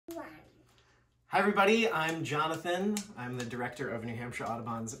Hi everybody, I'm Jonathan. I'm the director of New Hampshire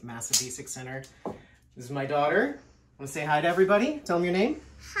Audubon's Massive Basic Center. This is my daughter. Want to say hi to everybody? Tell them your name.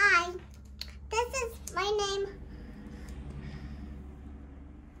 Hi, this is my name.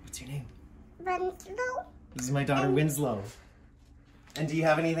 What's your name? Winslow. This is my daughter Winslow. And do you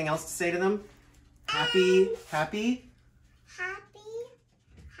have anything else to say to them? Happy Easter.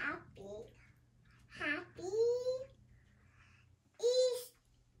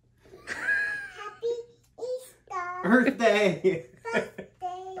 Earth Day!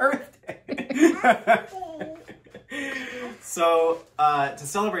 Earth Day! So, to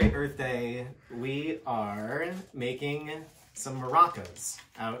celebrate Earth Day, we are making some maracas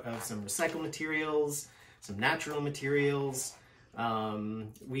out of some recycled materials, some natural materials.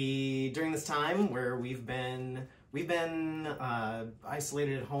 During this time where we've been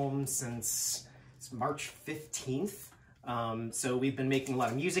isolated at home since March 15th. So we've been making a lot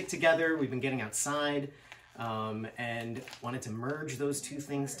of music together. We've been getting outside. And wanted to merge those two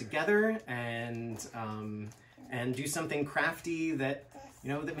things together and do something crafty that,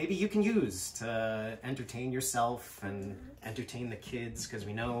 that maybe you can use to entertain yourself and entertain the kids, because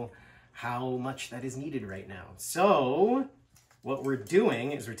we know how much that is needed right now. So what we're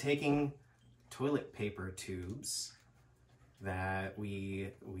doing is we're taking toilet paper tubes that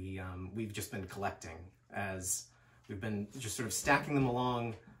we've just been collecting, as we've been just sort of stacking them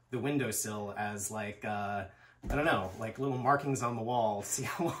along the windowsill as like, I don't know, like little markings on the wall. See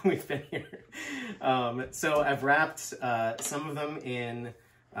how long we've been here. So I've wrapped some of them in,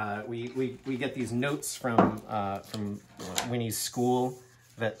 we get these notes from Winnie's school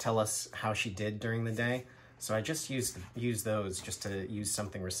that tell us how she did during the day. So I just use those just to use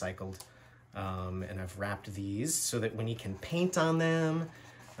something recycled. And I've wrapped these so that Winnie can paint on them,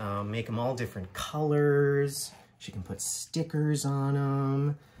 make them all different colors. She can put stickers on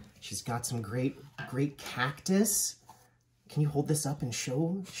them. She's got some great cactus. Can you hold this up and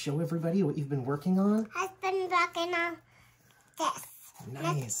show everybody what you've been working on? I've been working on this.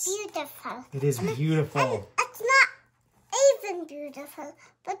 Nice. It's beautiful. It is beautiful. And it's not even beautiful,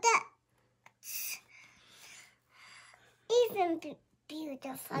 but that's even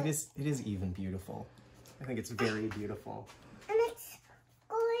beautiful. It is even beautiful. I think it's very beautiful. And it's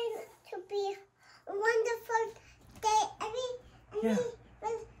going to be a wonderful day. Yeah.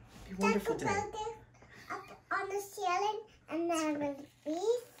 Wonderful day. Up on the ceiling, and I will be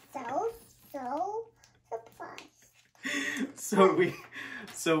so surprised.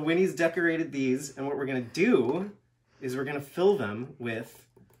 So Winnie's decorated these, and what we're gonna do is we're gonna fill them with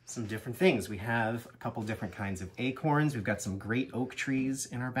some different things. We have a couple different kinds of acorns. We've got some great oak trees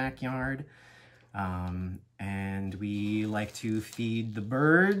in our backyard. And we like to feed the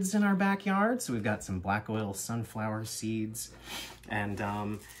birds in our backyard. So we've got some black oil sunflower seeds, and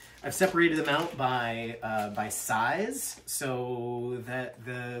I've separated them out by size so that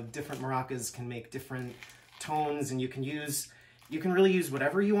the different maracas can make different tones, and you can really use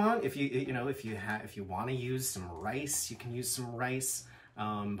whatever you want. If you want to use some rice, you can use some rice.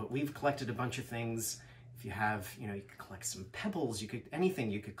 But we've collected a bunch of things. If you have, you could collect some pebbles,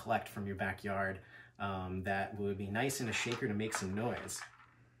 anything you could collect from your backyard that would be nice in a shaker to make some noise.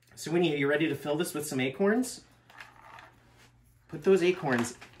 So Winnie, are you ready to fill this with some acorns? Put those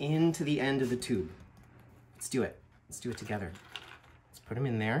acorns into the end of the tube. Let's do it. Let's do it together. Let's put them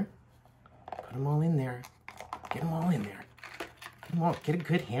in there. Put them all in there. Get them all in there. Get them all. Get a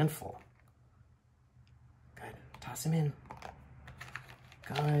good handful. Good. Toss them in.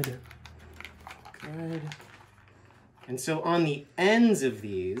 Good. Good. And so on the ends of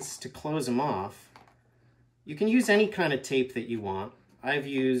these, to close them off, you can use any kind of tape that you want.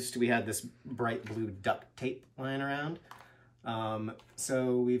 We had this bright blue duct tape lying around.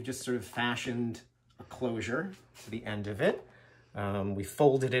 So we've just sort of fashioned a closure to the end of it. We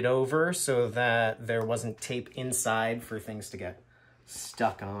folded it over so that there wasn't tape inside for things to get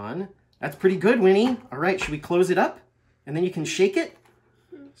stuck on. That's pretty good, Winnie. All right, should we close it up? And then you can shake it.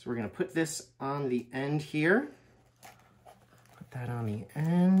 So we're gonna put this on the end here. Put that on the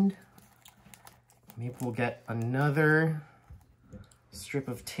end. Maybe we'll get another strip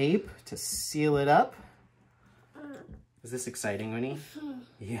of tape to seal it up. Is this exciting, Winnie?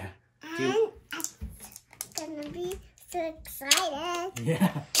 Yeah. I'm gonna be so excited.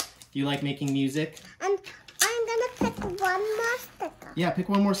 Yeah. Do you like making music? And I'm gonna pick one more sticker. Yeah, pick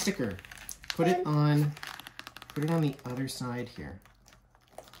one more sticker. Put it on the other side here.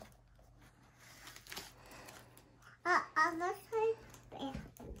 Other side there.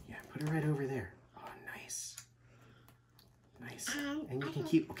 Yeah, put it right over there. Oh, nice. Nice. And you can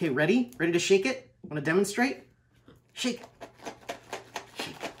keep, okay, ready? Ready to shake it? Want to demonstrate? Shake.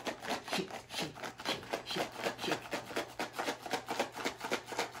 Shake. Shake. Shake.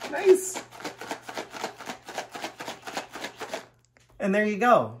 Nice. And there you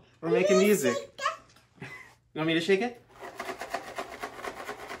go. We're making music. You want me to shake it?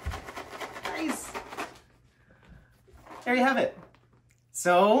 Nice. There you have it.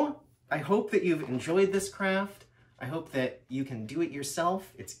 So I hope that you've enjoyed this craft. I hope that you can do it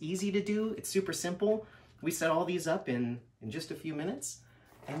yourself. It's easy to do. It's super simple. We set all these up in just a few minutes,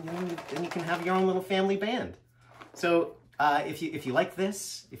 and then you can have your own little family band. So if you like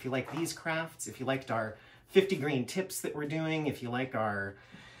this, if you like these crafts, if you liked our 50 green tips that we're doing, if you like our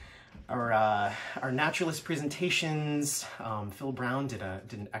naturalist presentations, Phil Brown did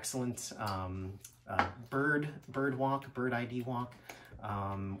an excellent bird ID walk.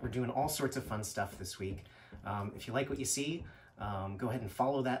 We're doing all sorts of fun stuff this week. If you like what you see, go ahead and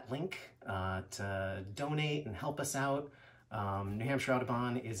follow that link to donate and help us out. New Hampshire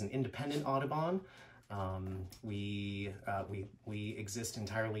Audubon is an independent Audubon. We exist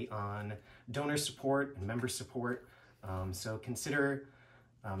entirely on donor support and member support. So consider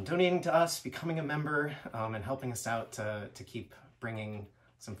donating to us, becoming a member, and helping us out to keep bringing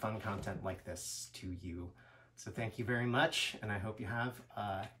some fun content like this to you. So thank you very much, and I hope you have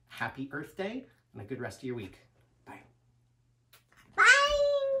a happy Earth Day and a good rest of your week.